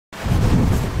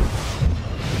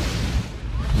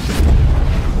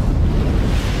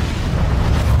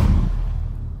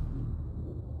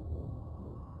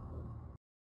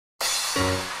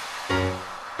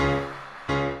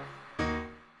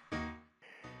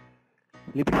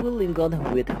Liverpool Lincoln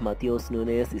with Matheus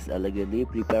Nunes is allegedly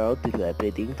prepared to do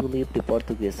everything to leave the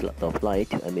Portuguese top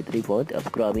flight amid reports of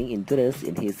growing interest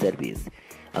in his service.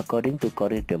 According to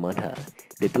Correio de Manha,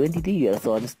 the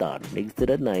 22-year-old star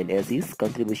registered 9 assists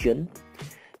contribution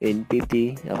in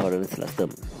 50 appearances last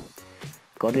term.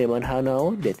 Correio de Manha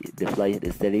now that the flight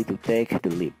is ready to take the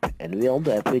leap and will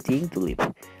do everything to leave,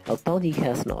 although he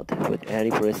has not put any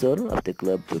pressure of the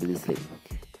club to release him.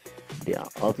 The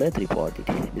outlet reported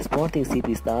the Sporting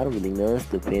CP star willingness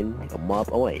to pin a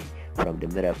mob away from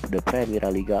the Premier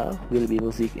Liga will be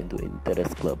music into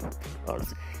interest clubs,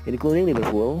 including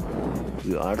Liverpool,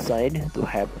 who are said to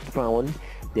have thrown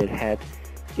their hat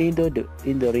into the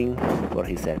ring for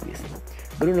his service.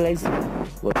 Brunel's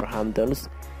Wolverhamptons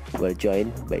were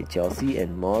joined by Chelsea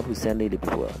and more recently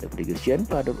Liverpool, the prediction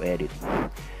further added.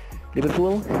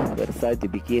 Liverpool were set to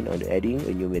begin on adding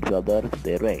a new midfielder to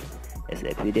their rank, as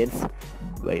evidenced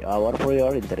by our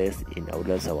prior interest in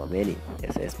Audal Sawameni,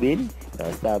 as has been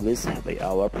established by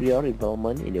our prior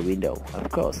involvement in the window. Of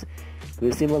course,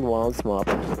 we simply won't move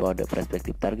for the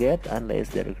prospective target unless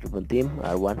the recruitment team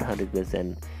are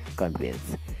 100%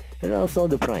 convinced. And also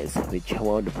the price, which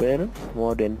won the player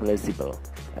more than plausible,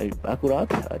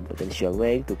 accurate and potential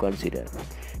way to consider.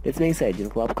 That being said, the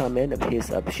club comment of his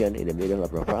option in the middle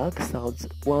of the park sounds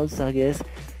well suggests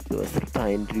to a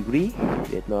certain degree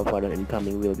that no further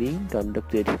incoming will be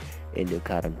conducted in the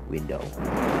current window.